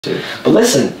But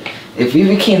listen, if we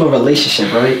became a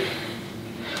relationship, right?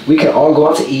 We can all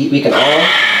go out to eat. We can all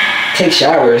take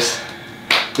showers.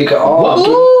 We can all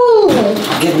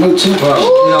get new toothbrush.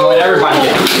 You know what? Everybody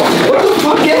get. What the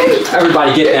fuck, gang?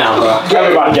 Everybody get down, bro.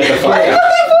 Everybody get the fuck out.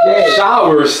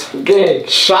 Showers. Gang.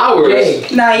 Showers.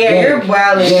 Gang. Nah, yeah, you're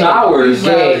wildin'. Showers.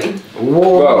 Gang.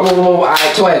 Whoa.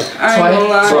 Alright, twin.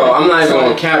 Bro, I'm not even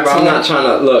gonna cap, bro. I'm not trying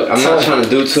to look. I'm not trying to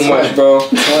do too much, bro.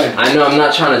 I know I'm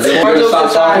not trying to do.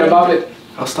 Stop talking about it.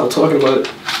 I'll stop talking about it.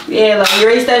 Yeah, like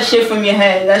erase that shit from your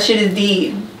head. That shit is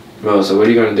deep. Bro, so what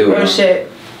are you gonna do? Real shit.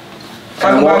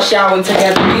 Talking about showering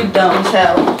together. You dumb as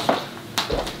hell. I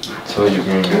told you,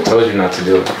 bro. I told you not to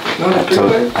do it. No, that's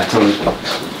I told you.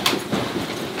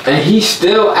 And he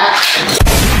still acts.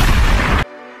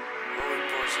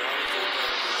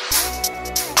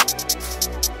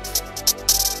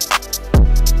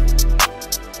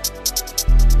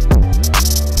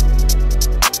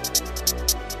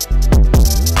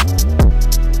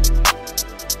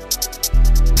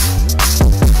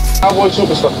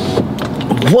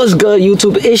 What's good,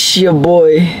 YouTube? It's your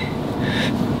boy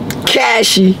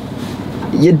Cashy.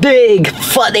 You dig?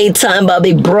 Fuck they time about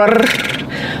big brother.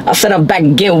 I said I'm back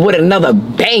again with another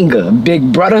banger,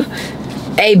 big brother.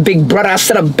 Hey, big brother, I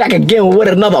said I'm back again with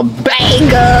another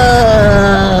banger.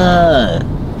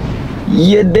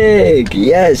 You dig?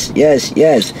 Yes, yes,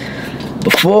 yes.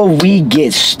 Before we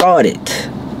get started,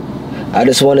 I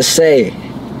just want to say,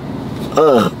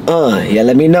 yeah,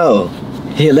 let me know.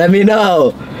 Yeah, let me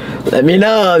know. Let me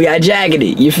know if y'all jacking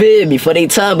it. You feel me? For they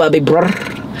time about big brother.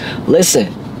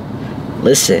 Listen.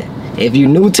 If you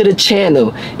new to the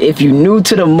channel, if you new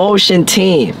to the motion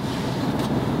team,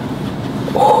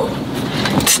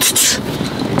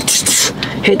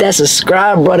 hit that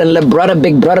subscribe button, little brother,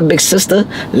 big sister,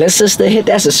 little sister, hit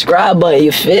that subscribe button,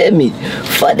 you feel me?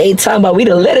 Fuck they talking about, we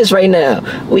the latest right now.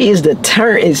 We is the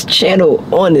turnest channel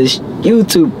on this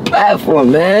YouTube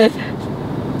platform, man.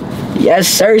 Yes,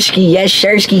 sirski, yes,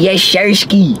 sirski, yes,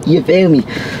 sirski, you feel me?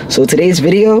 So today's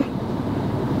video,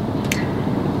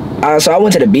 so I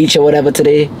went to the beach or whatever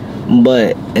today,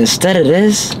 but instead of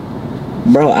this,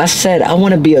 bro, I said I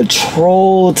want to be a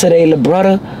troll today, little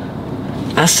brother.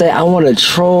 I said I want to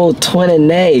troll Twin and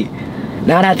Nay.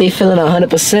 Now that they feeling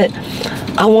 100%,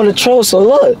 I want to troll. So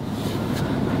look,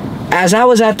 as I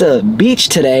was at the beach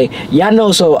today, y'all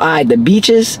know, so the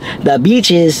beaches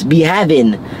be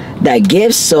having that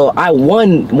gifts. So I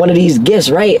won one of these gifts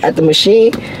right at the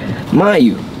machine. Mind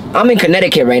you, I'm in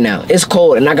Connecticut right now. It's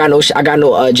cold and I got no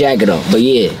jacket on. But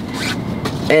yeah,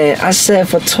 and I said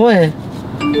for Twin,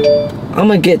 I'm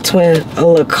gonna get Twin a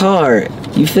little card.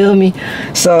 You feel me?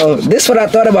 So this is what I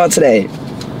thought about today.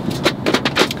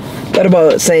 Thought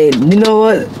about saying, you know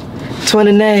what, Twin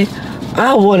and Nay,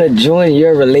 I want to join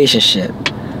your relationship.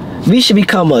 We should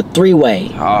become a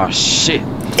three-way. Oh shit.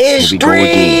 It's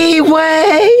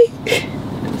three-way.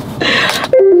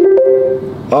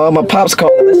 Oh, my pops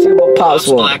calling. Let's see what pops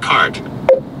want. Black heart.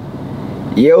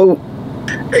 Yo.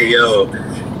 Hey yo.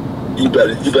 You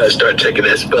better start checking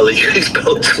that spelling. You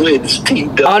spell twins.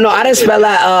 Oh no, I didn't spell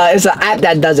that. It's an app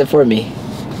that does it for me.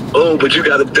 Oh, but you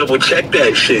gotta double check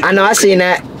that shit. I know, I seen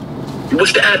that.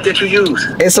 What's the app that you use?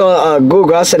 It's on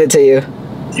Google. I'll send it to you.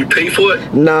 You pay for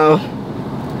it? No.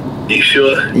 You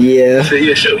sure? Yeah. So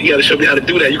yeah, you gotta show me how to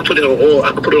do that. You can put it on all.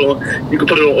 I can put it on. You can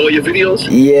put it on all your videos.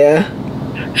 Yeah.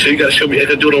 So you gotta show me. I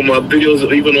can do it on my videos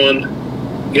or even on.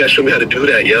 You gotta show me how to do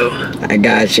that, yo. I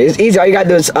got you. It's easy. All you gotta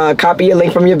do is copy your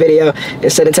link from your video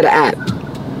and send it to the app.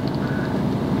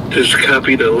 Just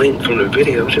copy the link from the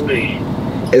video. What you mean?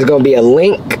 It's gonna be a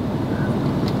link.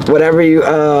 Whatever you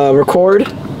record.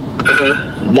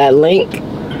 That link.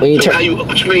 When you So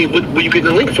what you mean? Where you getting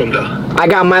the link from, though? I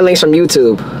got my links from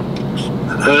YouTube.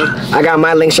 I got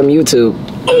my links from YouTube.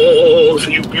 Oh, so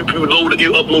you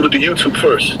uploaded to YouTube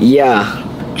first? Yeah.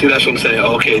 See, that's what I'm saying.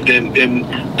 Okay, then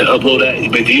to upload that,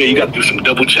 but yeah, you got to do some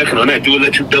double checking on that. Do it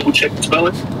let you double check the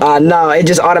spelling? No, it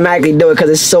just automatically do it because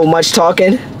it's so much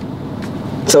talking.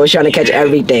 So it's trying to catch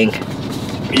everything.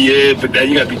 Yeah, but then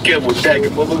you got to be careful with that.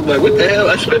 Cause like, what the hell?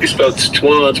 I spelled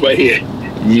Twans right here.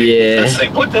 Yeah. I was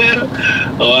like, what the hell?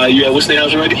 Oh, you at What's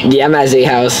House already? Yeah, I'm at Z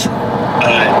House.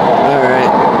 Alright.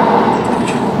 Alright.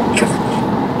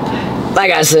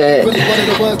 Like I said,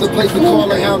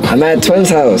 I'm at Twin's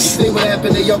house. I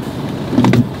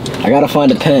gotta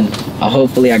find a pen.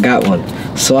 Hopefully I got one,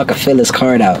 so I can fill this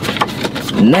card out.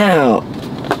 Now,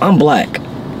 I'm black.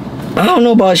 I don't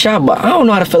know about y'all, but I don't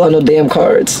know how to fill out no damn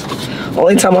cards.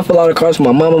 Only time I fill out the cards for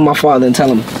my mom and my father and tell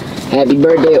them happy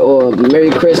birthday or Merry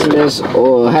Christmas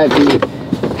or happy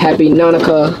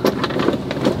Hanukkah,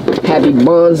 happy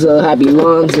Bonza, happy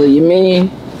Lonza, you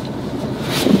mean?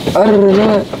 other than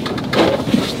that,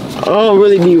 I don't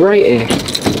really be writing.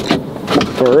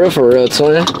 For real,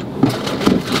 twin.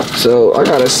 So I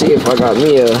gotta see if I got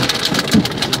me a.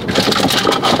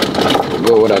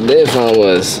 But what I did find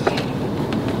was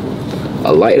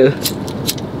a lighter.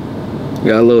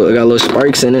 Got a little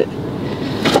sparks in it.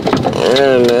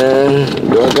 Yeah, man.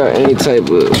 Do I got any type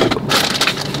of?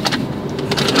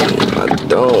 I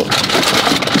don't.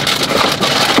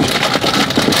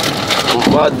 I'm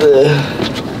about to.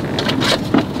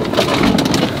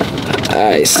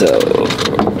 Alright, so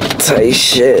tight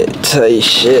shit.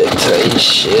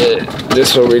 This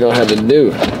is what we're gonna have to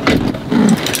do.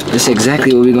 This is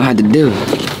exactly what we're gonna have to do.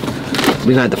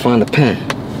 We're gonna have to find a pen.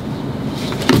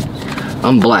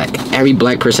 I'm black. Every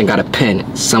black person got a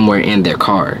pen somewhere in their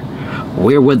car.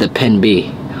 Where would the pen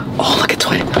be? Oh, look at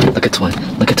twin.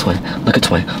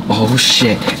 Oh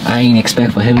shit. I ain't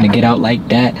expect for him to get out like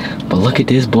that. But look at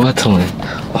this boy twin.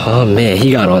 Oh man,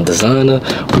 he got on designer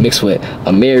mixed with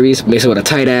a Mary's, mixed with a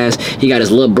tight ass. He got his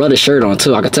little brother shirt on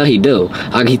too. I could tell he do.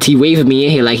 He waving me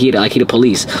in here like he the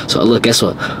police. So look, guess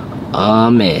what? Oh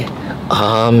man.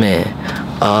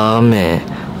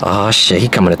 Oh shit, he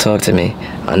coming to talk to me.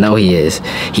 I know he is.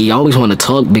 He always want to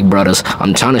talk, big brothers.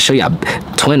 I'm trying to show y'all.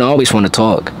 Twin always want to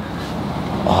talk.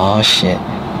 Oh shit.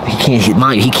 He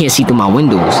can't see through my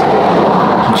windows.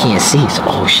 He can't see. So,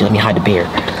 oh shit, let me hide the bear.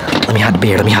 Let me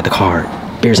hide the car.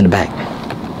 Bear's in the back.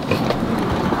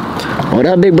 What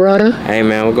up, big brother? Hey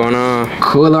man, what going on?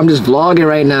 Cool, I'm just vlogging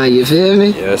right now, you feel me?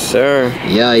 Yes sir.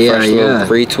 Yeah. Fresh little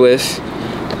free twist.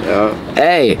 Yeah.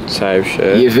 Hey. Type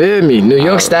shit. You feel me? New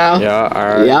York style. Yeah,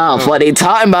 alright. Yeah, for what they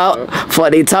talking about.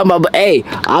 But hey,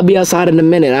 I'll be outside in a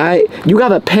minute, alright? You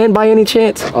got a pen by any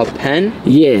chance? A pen?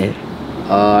 Yeah.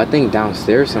 I think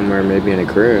downstairs somewhere, maybe in a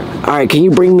crib. Alright, can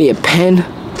you bring me a pen?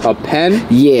 A pen?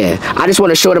 Yeah. I just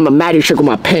want to show them a magic trick with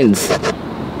my pens. Look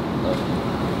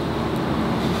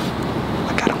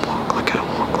at him walk.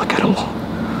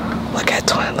 Look at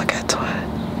twin.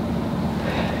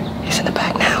 He's in the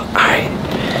back now. Alright.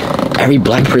 Every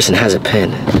black person has a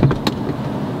pen.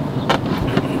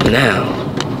 Now,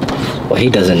 what he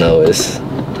doesn't know is,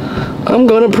 I'm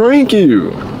gonna prank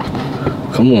you.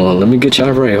 Come on, let me get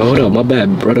y'all right. Hold up, my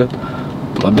bad, brother.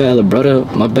 My bad, little brother.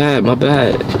 My bad,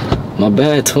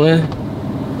 twin.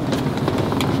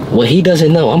 What he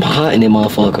doesn't know, I'm hot in that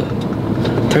motherfucker.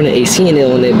 Turn the AC in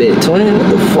there on that bit, twin. What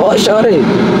the fuck,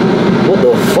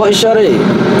 shawty?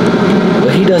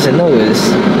 What he doesn't know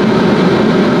is,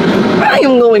 I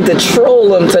am going to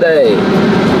troll him today.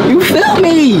 You feel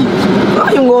me?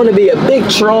 I am going to be a big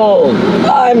troll.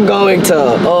 I'm going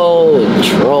to,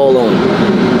 troll him.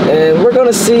 And we're going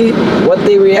to see what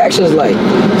the reaction is like.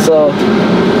 So,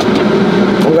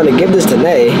 I'm going to give this to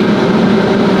Nay.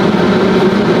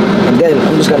 And then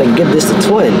I'm just going to give this to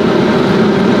Twin.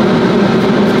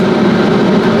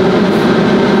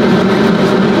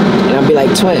 And I'll be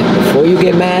like, Twin, before you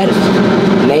get mad,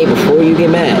 Nay, before you get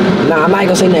mad. Nah, I'm not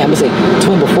gonna say Nay, I'm gonna say,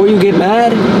 Twin, before you get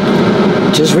mad,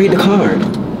 just read the card.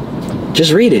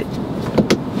 Just read it.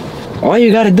 All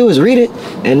you gotta do is read it,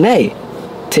 and Nay,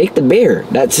 take the beer.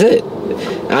 That's it.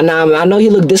 I know he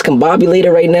look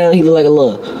discombobulated right now. He look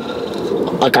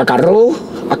like a cacarro.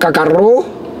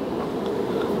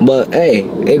 But hey,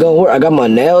 it gonna work. I got my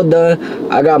nail done,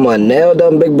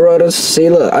 big brothers. See,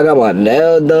 look, I got my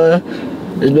nail done.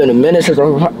 It's been a minute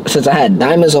since I had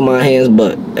diamonds on my hands,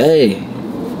 but hey,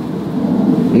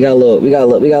 we got a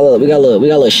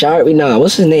little sharp.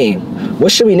 What's his name?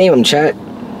 What should we name him, chat?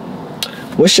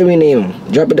 What should we name him?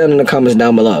 Drop it down in the comments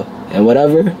down below. And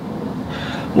whatever.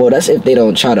 Well, that's if they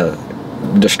don't try to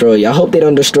destroy you. I hope they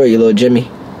don't destroy you, little Jimmy.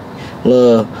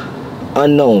 Little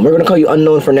unknown. We're gonna call you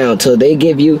unknown for now till they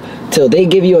give you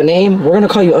a name. We're gonna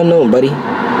call you unknown, buddy.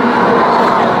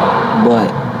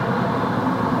 But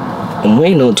I'm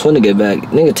waiting on Twin to get back.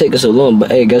 Nigga take us so long,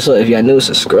 but hey, guess what? If y'all new,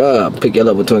 subscribe. Pick y'all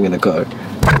up with Twin in the car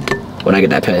when I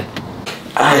get that pen.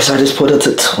 Alright, so I just pulled up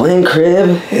to Twin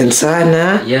crib inside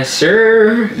now. Yes,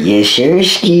 sir. Yes, sir,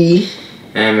 ski.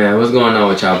 Hey man, what's going on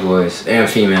with y'all boys and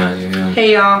females? You know?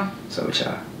 Hey y'all. What's up with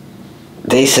y'all?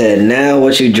 They said, now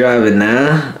what you driving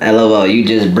now? LOL, you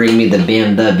just bring me the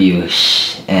BMW.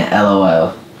 Shh, and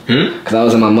LOL. Cause I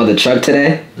was in my mother's truck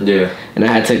today. Yeah. And I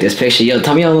had took this picture. Yo,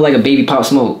 tell me I look like a baby Pop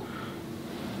Smoke.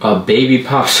 A baby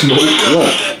Pop Smoke?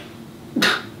 Look.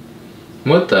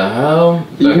 What the hell?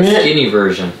 Like a skinny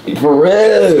version. For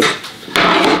real.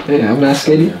 Yeah, I'm not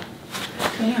skinny.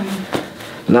 Damn.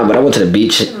 Nah, but I went to the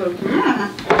beach.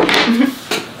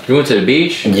 You went to the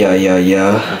beach? Yeah.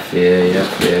 I feel ya.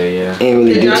 Ain't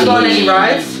really Did you not go on any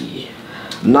rides?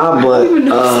 Nah, but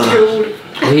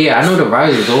oh yeah, I know the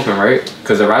rides was open, right?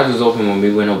 Cause the rides was open when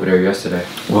we went over there yesterday.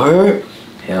 Word?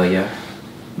 Hell yeah.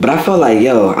 But I feel like,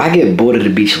 yo, I get bored of the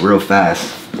beach real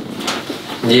fast.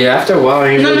 Yeah, after a while, I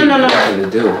ain't really No. nothing to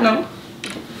do. No.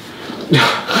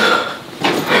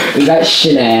 We got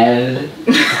Chanel.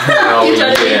 Hell You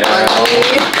trying to be yeah. funny.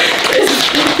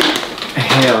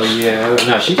 Hell yeah.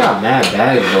 No, she got mad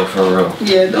bags though, for real.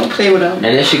 Yeah, don't play with them.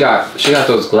 And then she got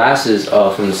those glasses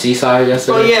from the seaside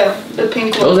yesterday. Oh yeah, the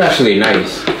pink one. Those are actually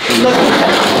nice.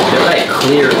 They're like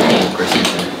clear pink or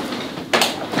something.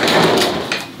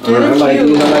 I like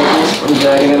these, I like this.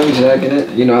 I'm jacking it.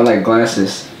 You know, I like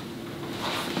glasses.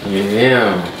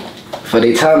 Yeah. For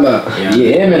they talking about. Yeah. You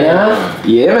hear me now?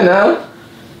 You hear me now?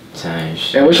 Dang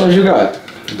shit. And which ones you got?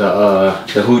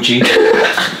 The hoochie.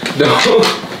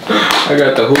 I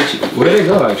got the hoochie. Where'd they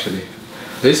go actually?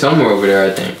 They somewhere over there,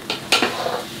 I think.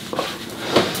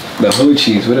 The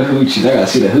hoochies. Where the hoochies? I gotta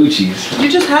see the hoochies. You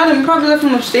just had them. You probably left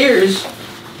them upstairs.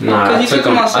 Nah, I you took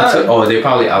them outside. oh, they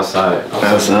probably outside.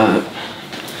 Outside.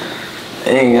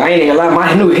 Dang, I ain't even lie.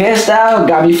 My new hairstyle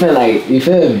got me feeling like, you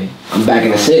feel me? I'm back in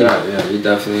the city. Yeah, you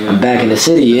definitely. I'm back in the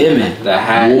city, you hear me? The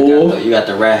hat, you got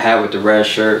the red hat with the red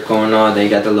shirt going on. Then you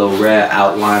got the little red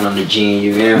outline on the jean.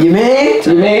 You hear me? You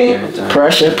mean?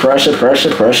 Pressure.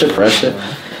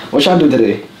 What y'all do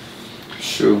today?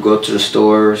 Should go to the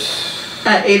stores.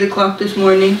 At 8 o'clock this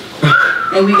morning.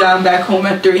 And we got back home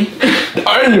at 3.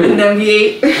 And then we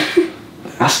ate.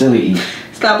 I still ain't eat.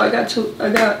 Stop, I got,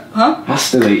 huh? I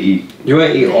still ain't eat. You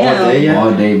ain't eat all day yet?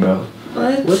 All day, bro.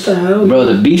 What the hell? Bro,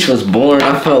 the beach was boring.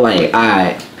 I felt like,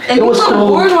 alright. And it was on the cool.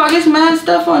 boardwalk, there's mad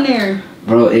stuff on there.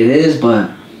 Bro, it is,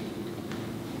 but...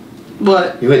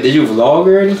 What? Did you vlog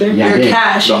or anything? Yeah, I You're did.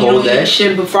 cash. The You whole don't day? eat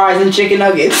shit but fries and chicken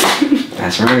nuggets.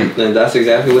 That's right. And that's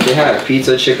exactly what they had.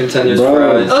 Pizza, chicken tenders, Bro.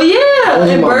 fries. Oh yeah, Those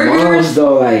and are my burgers. moms,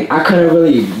 though, like, I couldn't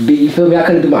really be, you feel me? I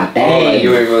couldn't do my Oh, thing.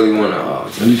 you ain't really want to...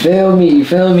 You feel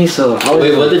me? So I was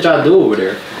Wait, what did y'all do over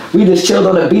there? We just chilled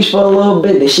on the beach for a little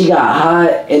bit. Then she got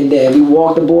hot, and then we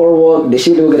walked the boardwalk. Then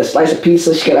she would get a slice of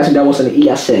pizza. She asked me that I wasn't to eat.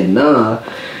 I said nah.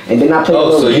 And then I played.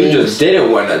 Oh, so you games. just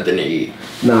didn't want nothing to eat?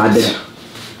 Nah, I didn't.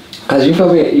 Cause you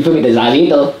feel me? The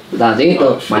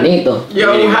Zazito, manito.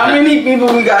 Yo, how many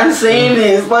people we got saying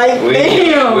this? Like,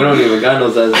 damn. We don't even got no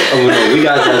Zazito. Oh, no, we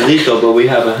got Zazito, but we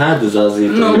haven't had the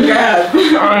Zazito. No cap.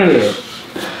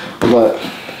 But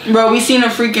Bro, we seen a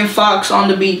freaking fox on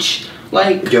the beach.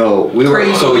 Like, yo, we were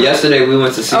crazy. so yesterday we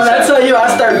went to Seaside. Oh, that's how you.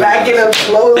 I start backing up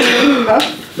slowly.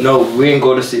 No, we didn't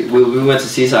go to see. We went to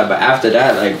Seaside, but after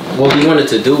that, like, what we wanted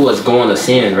to do was go on the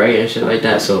sand, right, and shit like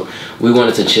that. So we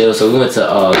wanted to chill. So we went to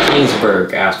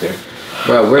Kingsburg after.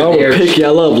 Bro, we're there. pick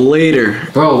y'all up later.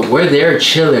 Bro, we're there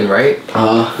chilling, right?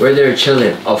 We're there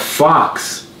chilling. A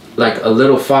fox, like a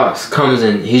little fox, comes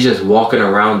and he's just walking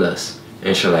around us.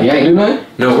 And shit like You ain't do nothing?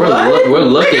 no, we're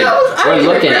looking,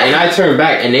 and I turn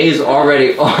back, and they's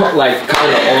already like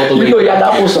kind of all the way. You know y'all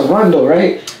not supposed to run though,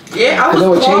 right? Yeah, I They would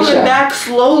was chase falling y'all. back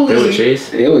slowly. They would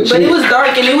chase. It would But it was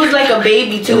dark and it was like a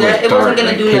baby too. It was It wasn't dark, gonna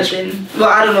like do pitch- nothing. Well,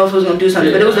 I don't know if it was gonna do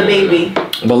something, but it was a baby.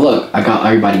 But look, I got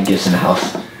everybody gifts in the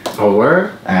house. Oh,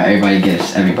 where? I got everybody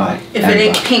gifts. Everybody. If it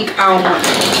ain't pink, I don't want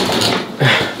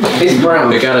it. It's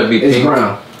brown. They gotta be It's pink.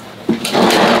 brown.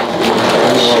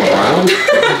 Brown?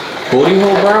 Booty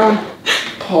hole brown?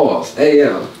 Pause. Hey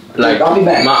yo. Like I'll be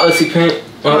back. my ussy pink.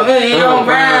 Hey, yo,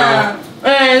 brown.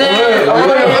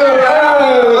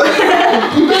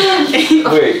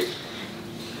 Wait,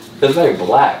 it's like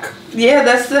black. Yeah,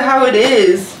 that's how it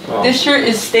is. Oh. This shirt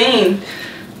is stained.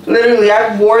 Literally,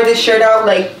 I wore this shirt out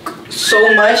like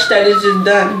so much that it's just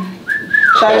done.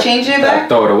 Should I change it back?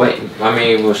 Throw it away. I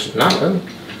mean, it was not really.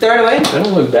 Throw it away? They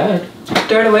don't look bad.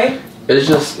 Throw it away? It's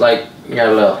just like you got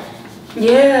a little.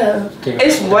 Yeah.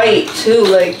 It's white too,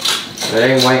 like. It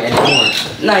ain't white anymore.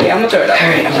 Nah, yeah, I'm gonna throw it out.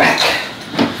 Alright, I'm back.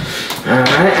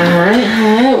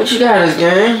 Alright. What you got us,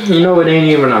 gang? You know it ain't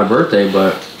even our birthday,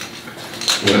 but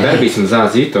there better be some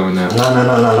Zazito in that.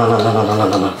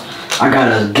 No. I got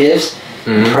us gifts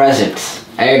and presents.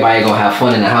 Everybody gonna have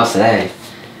fun in the house today.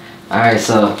 Alright,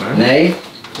 so Nay,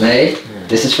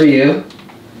 this is for you.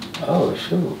 Oh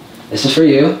shoot. This is for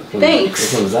you. Thanks.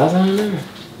 There's some Zaza in there.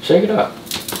 Shake it up.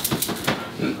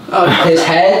 Oh, His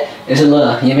head is a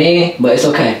little, you mean? But it's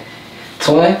okay.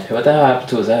 Twin, What the hell happened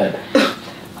to his head?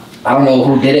 I don't know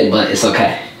who did it, but it's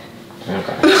okay.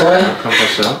 Okay. Twin,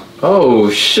 Oh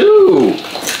shoot.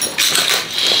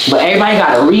 but everybody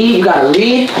gotta read, you gotta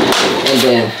read, and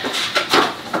then...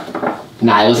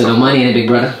 Nah, it wasn't no money in it, big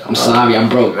brother. I'm sorry, I'm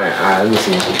broke. Man, alright, let me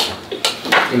see.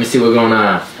 Let me see what's going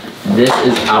on. This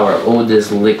is our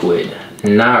oldest liquid,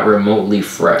 not remotely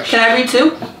fresh. can I read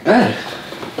too? Good.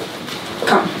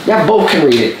 Come. Y'all both can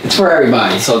read it. It's for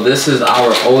everybody. So this is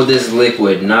our oldest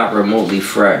liquid, not remotely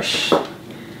fresh.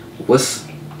 What's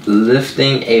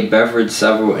lifting a beverage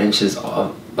several inches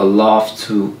aloft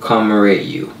to commemorate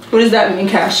you. What does that mean,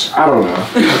 Cash? I don't know.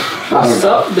 What's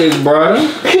up, big brother?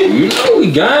 You know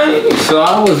we gang. So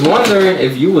I was wondering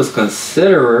if you was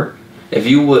if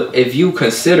you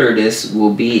consider this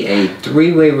will be a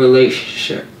 3-way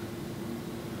relationship.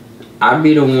 I'd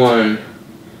be the one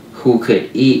who could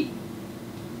eat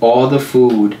all the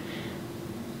food,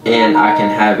 and I can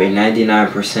have a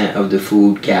 99% of the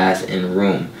food, gas, and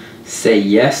room. Say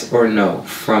yes or no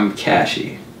from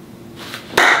Cashy.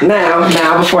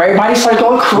 Now, before everybody starts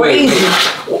going crazy.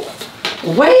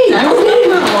 Wait,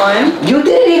 you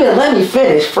didn't even let me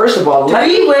finish. First of all,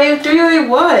 Three-way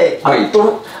what? Wait.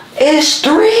 It's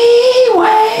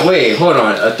 3-way. Wait, hold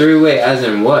on. A 3-way as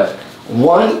in what?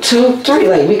 1, 2, 3.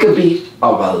 Like, we could be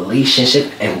a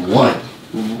relationship in one.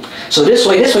 So this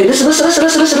way.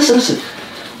 Listen.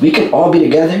 We can all be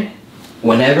together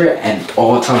whenever and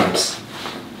all times.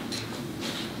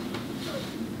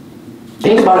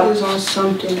 Think about it. On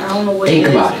something. I don't know what Think it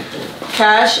is. about it.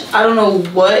 Cash, I don't know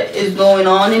what is going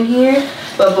on in here,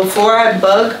 but before I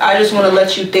bug, I just want to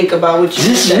let you think about what you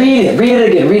Just said. read it. Read it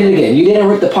again. You didn't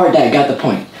rip the part that got the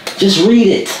point. Just read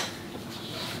it.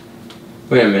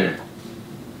 Wait a minute.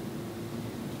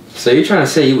 So you're trying to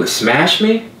say you would smash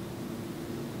me?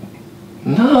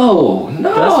 No.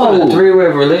 That's what a 3-way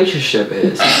relationship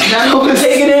is. Now you can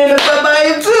take it in and stuff by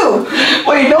him too.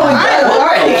 Wait, no, I'm not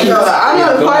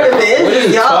a part of it. What are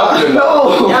you talking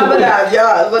about? Y'all better have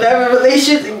y'all whatever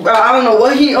relationship. I don't know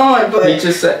what he on, but He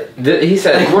just said. He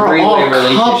said like, we're 3-way all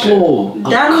relationship. couple.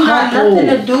 that don't got nothing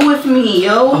to do with me,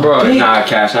 yo. Bro, Big- nah,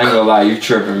 Cash. I ain't gonna lie. You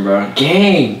tripping, bro.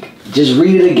 Gang. Just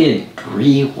read it again.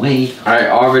 3-way. I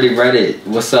already read it.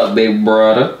 What's up, big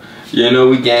brother? You know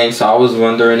we gang. So I was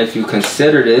wondering if you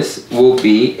consider this will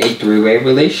be a 3-way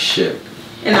relationship.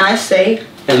 And I say,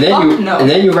 And then fuck no. And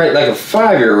then you write like a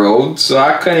 5-year-old. So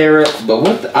I couldn't write.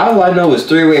 But all I know is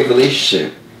 3-way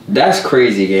relationship. That's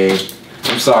crazy, gang.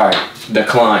 I'm sorry.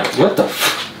 Decline. What the?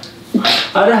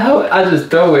 How the hell? I just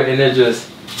throw it and it just.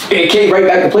 It came right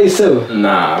back to place too.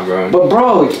 Nah, bro. But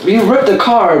bro, you ripped the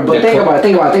card. But think about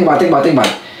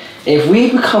it. If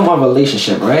we become a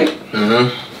relationship, right?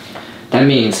 Mm-hmm. That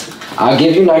means I'll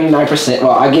give you 99%.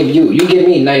 Well, you give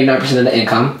me 99% of the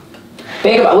income.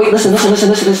 Think about. Wait, listen.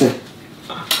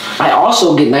 I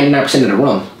also get 99% of the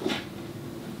room.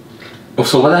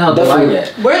 So what the hell do I get?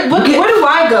 Where do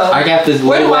I go? I got this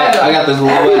Where do low I ass. go? I got this low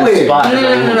ass Everywhere. spot.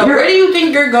 No. Where do you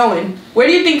think you're going? Where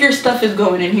do you think your stuff is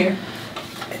going in here?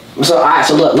 So alright,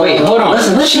 so look. Wait, hold on.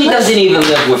 Listen. She doesn't even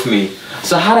live with me.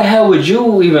 So how the hell would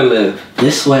you even live?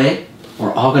 This way,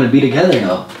 we're all gonna be together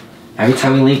though. Every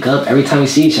time we link up, every time we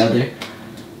see each other,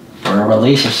 we're a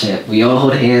relationship. We all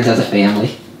hold hands as a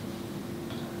family.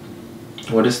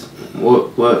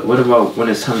 What about when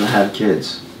it's time to have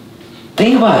kids?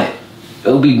 Think about it.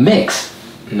 It'll be mixed.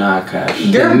 Nah, Cash.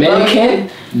 You're Dominican.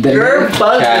 You're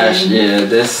bugging. Cash, yeah,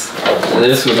 this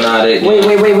was not it.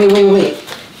 Wait.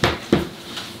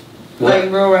 Like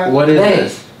real rap. What is Hey,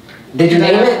 this? did you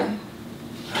name it?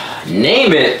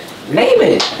 Name it. Name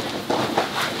it.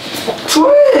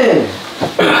 Twin.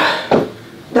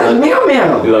 That's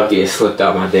meow. Lucky it slipped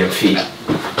out my damn feet.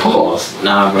 Pause.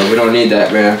 Nah, bro, we don't need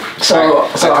that, man.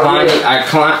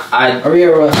 Are we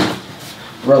a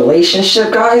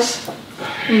relationship, guys?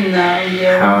 No,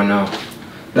 yeah. I don't know.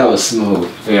 That was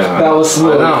smooth. Yeah. That was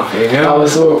smooth. I know. Yeah. That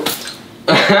was smooth.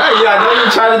 Yeah, I know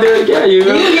you trying to do it again. You Can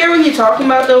know? you hear what he's talking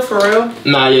about though, for real?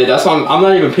 Nah, yeah, that's why I'm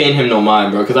not even paying him no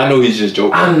mind, bro, because I know he's just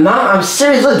joking. I'm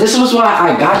serious. Look, this was why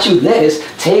I got you this.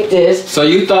 Take this. So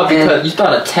you thought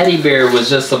a teddy bear was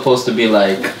just supposed to be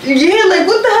like, Yeah, like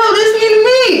what the hell does this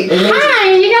mean to me?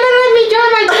 hi, you gotta let me join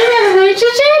my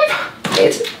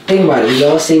relationship? Think about it. We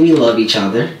all say we love each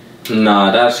other.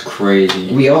 Nah, that's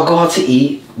crazy. We all go out to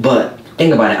eat, but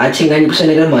think about it. I take 90%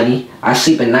 of the money. I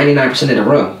sleep in 99% of the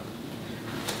room.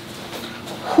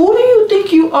 Who do you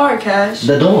think you are, Cash?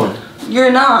 The Dawn.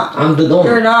 You're not. I'm the Dawn.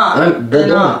 You're not. I'm the You're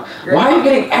Dawn. not. You're Why are you not.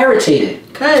 getting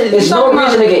irritated? Cause There's no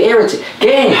reason to get irritated.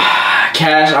 Gang.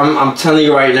 Cash, I'm telling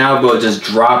you right now, bro, just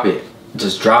drop it.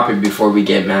 Just drop it before we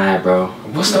get mad, bro.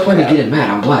 What's the point of getting mad?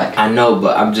 I'm black. I know,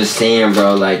 but I'm just saying,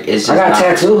 bro, like, it's just I got not,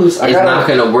 tattoos. It's not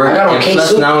gonna work. I got on And plus,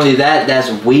 K-suit. not only that, that's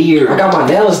weird. I got my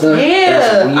nails done. Yeah,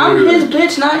 That's I'm weird. his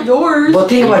bitch, not yours. But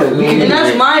think about it. We can And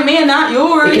that's my man, not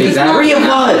yours. It can be It's not- three of it's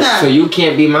not us. that. So you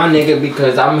can't be my nigga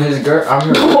because I'm his girl. I'm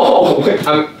her.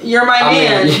 Oh. You're my I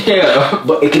man. mean, yeah.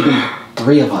 But it could be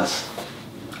 3 of us.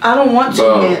 I don't want two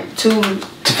Bro. men. Two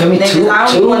To feel me, niggas.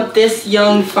 I don't want this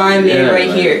young fine man Yeah, right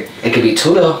like- here. It could be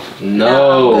 2 though.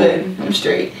 No. I'm good. I'm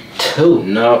straight. 2.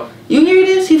 No. You hear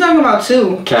this? He's talking about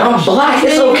 2. I'm Cash. black.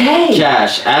 It's okay.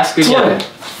 Cash. Ask again.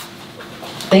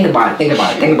 Think about it. Think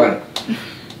about it. Think about it.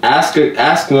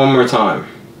 Ask one more time.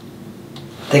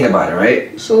 Think about it,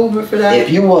 right? It's over for that. If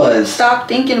you was... Stop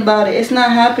thinking about it. It's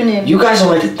not happening. You guys don't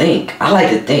like to think. I like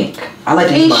to think. I like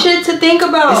to Ain't shit to think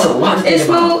about. It's a lot to think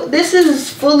about. This is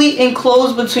fully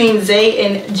enclosed between Zay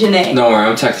and Janae. Don't worry,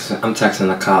 I'm texting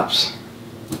the cops.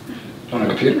 On the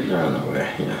computer? They're on their way,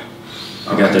 yeah.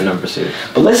 I got their numbers here.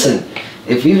 But listen,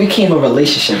 if we became a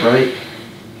relationship, right?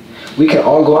 We could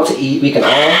all go out to eat. We could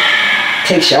all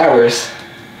take showers.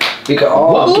 We could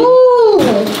all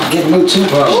get new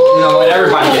toothbrush. You know what?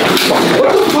 Everybody get.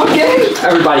 What the fuck, gang?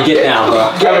 Everybody get down,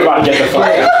 bro. Everybody get the fuck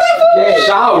out.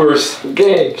 Showers.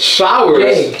 Gang. Showers.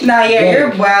 Gang. Nah, yeah,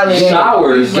 you're wildin'.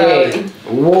 Showers. Gang.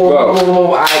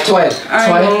 Whoa. Alright, twin.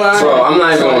 Bro, I'm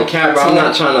not even gonna cap, bro. I'm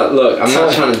not trying to look. I'm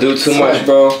not trying to do too much,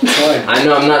 bro. I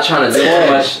know I'm not trying to do too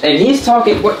much. And he's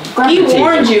talking. What? He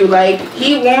warned you, like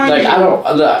he warned you. Like I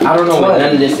don't know what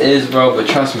none of this is, bro. But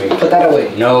trust me. Put that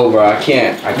away. No, bro. I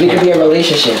can't. We could be a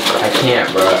relationship. I can't,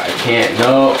 bro. I can't.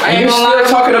 No. I ain't You're gonna still lie.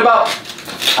 talking about.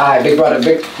 Alright, big brother,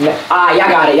 y'all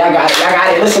got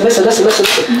it. Listen. So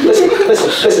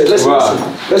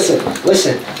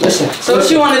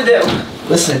what you want to do?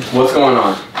 Listen. What's going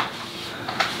on?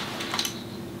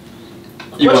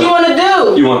 What you want to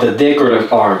do? You want the dick or the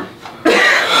arm?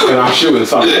 And I'm shooting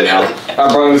something now. I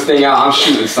brought this thing out. I'm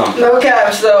shooting something. No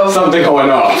cap. So Something going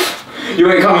off.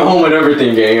 You ain't coming home with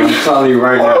everything, gang. I'm telling you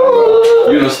right now. Bro.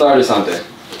 You done started something.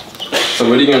 So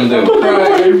what are you gonna do? Put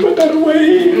that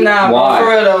away. Nah, Why? for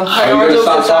real though. Are you gonna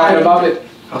stop talking about it?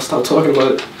 I'll stop talking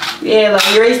about it. Yeah, like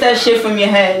erase that shit from your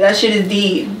head. That shit is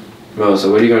deep. Bro, so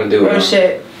what are you gonna do? Real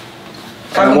shit.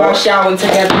 Talking about showering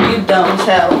together. You dumb as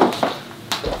hell.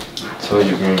 I told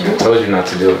you, man. I told you not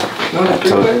to do it. No,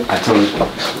 that's I told you.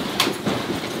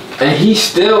 And he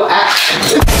still acts.